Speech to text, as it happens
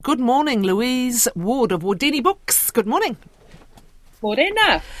Good morning, Louise Ward of Wardini Books. Good morning. Morning.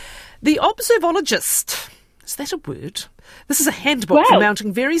 The Observologist. Is that a word? This is a handbook for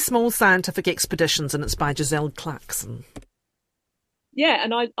mounting very small scientific expeditions, and it's by Giselle Clarkson. Yeah,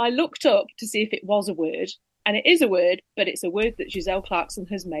 and I looked up to see if it was a word, and it is a word, but it's a word that Giselle Clarkson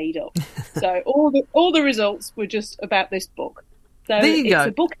has made up. So all the results were just about this book. So there you go.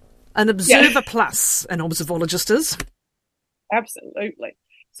 A book. An observer plus an observologist is. Absolutely.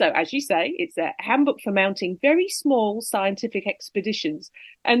 So, as you say, it's a handbook for mounting very small scientific expeditions.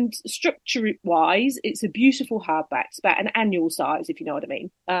 And structure-wise, it's a beautiful hardback. It's about an annual size, if you know what I mean.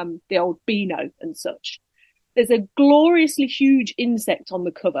 The old Beano and such. There's a gloriously huge insect on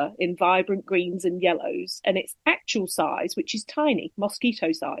the cover in vibrant greens and yellows. And its actual size, which is tiny,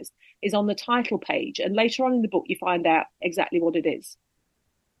 mosquito size, is on the title page. And later on in the book, you find out exactly what it is.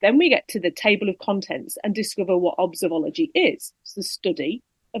 Then we get to the table of contents and discover what observology is. It's the study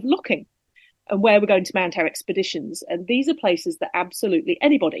of looking and where we're going to mount our expeditions. And these are places that absolutely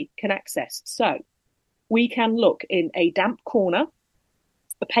anybody can access. So we can look in a damp corner,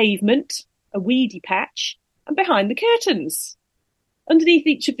 a pavement, a weedy patch, and behind the curtains. Underneath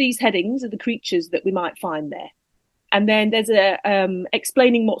each of these headings are the creatures that we might find there. And then there's a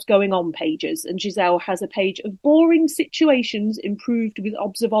explaining what's going on pages. And Giselle has a page of boring situations improved with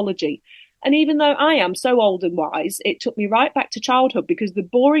observology. And even though I am so old and wise, it took me right back to childhood, because the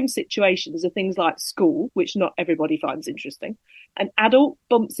boring situations are things like school, which not everybody finds interesting. An adult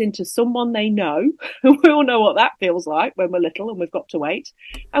bumps into someone they know, and we all know what that feels like when we're little and we've got to wait,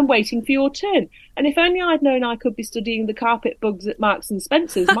 and waiting for your turn. And if only I'd known I could be studying the carpet bugs at Marks and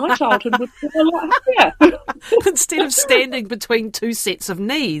Spencer's, my childhood would be a lot happier. Instead of standing between two sets of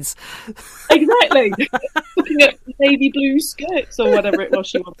knees. Exactly. Looking at navy blue skirts or whatever it was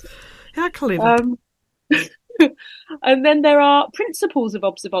she wanted. How clever. And then there are principles of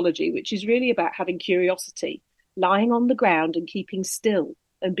observology, which is really about having curiosity, lying on the ground and keeping still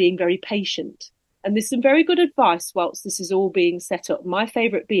and being very patient. And there's some very good advice whilst this is all being set up. My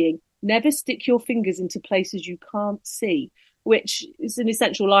favourite being, never stick your fingers into places you can't see, which is an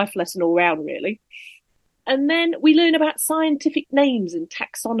essential life lesson all round, really. And then we learn about scientific names and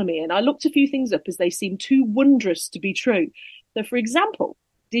taxonomy. And I looked a few things up as they seem too wondrous to be true. So, for example,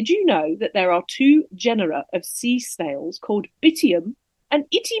 did you know that there are two genera of sea snails called Bitium and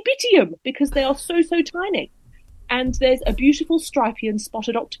Itty-Bitium because they are so tiny? And there's a beautiful stripy and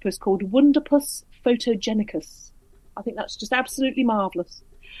spotted octopus called Wunderpus photogenicus. I think that's just absolutely marvellous.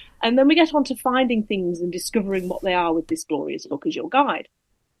 And then we get on to finding things and discovering what they are with this glorious book as your guide.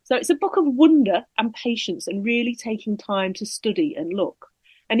 So it's a book of wonder and patience and really taking time to study and look.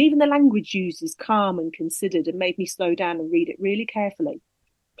 And even the language used is calm and considered and made me slow down and read it really carefully.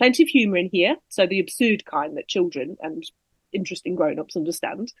 Plenty of humour in here, so the absurd kind that children and interesting grown-ups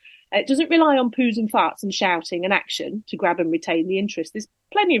understand. It doesn't rely on poos and farts and shouting and action to grab and retain the interest. There's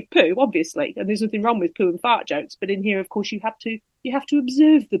plenty of poo, obviously, and there's nothing wrong with poo and fart jokes, but in here, of course, you have to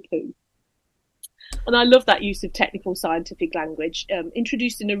observe the poo. And I love that use of technical scientific language,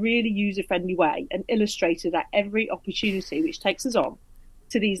 introduced in a really user-friendly way and illustrated at every opportunity, which takes us on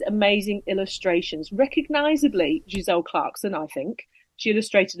to these amazing illustrations. Recognisably, Giselle Clarkson, I think. She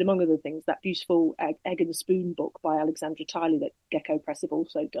illustrated, among other things, that beautiful Egg and the Spoon book by Alexandra Tiley that Gecko Press have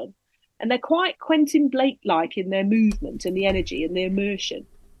also done. And they're quite Quentin Blake-like in their movement and the energy and the immersion.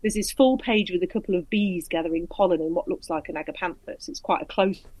 There's this full page with a couple of bees gathering pollen in what looks like an agapanthus. It's quite a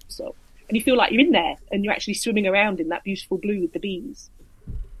close-up. And you feel like you're in there and you're actually swimming around in that beautiful blue with the bees.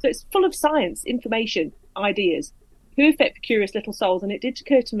 So it's full of science, information, ideas, perfect for curious little souls. And it did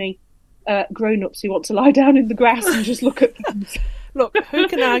occur to me, grown-ups who want to lie down in the grass and just look at things. Look, who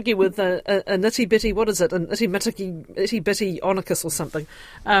can argue with a nitty-bitty, what is it, an itty-bitty onicus or something?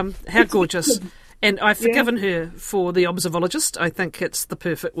 How gorgeous. And I've forgiven her for the Observologist. I think it's the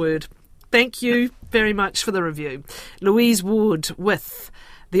perfect word. Thank you very much for the review. Louise Ward with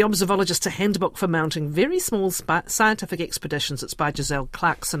The Observologist, a handbook for mounting very small scientific expeditions. It's by Giselle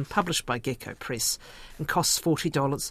Clarkson, published by Gecko Press, and costs $40.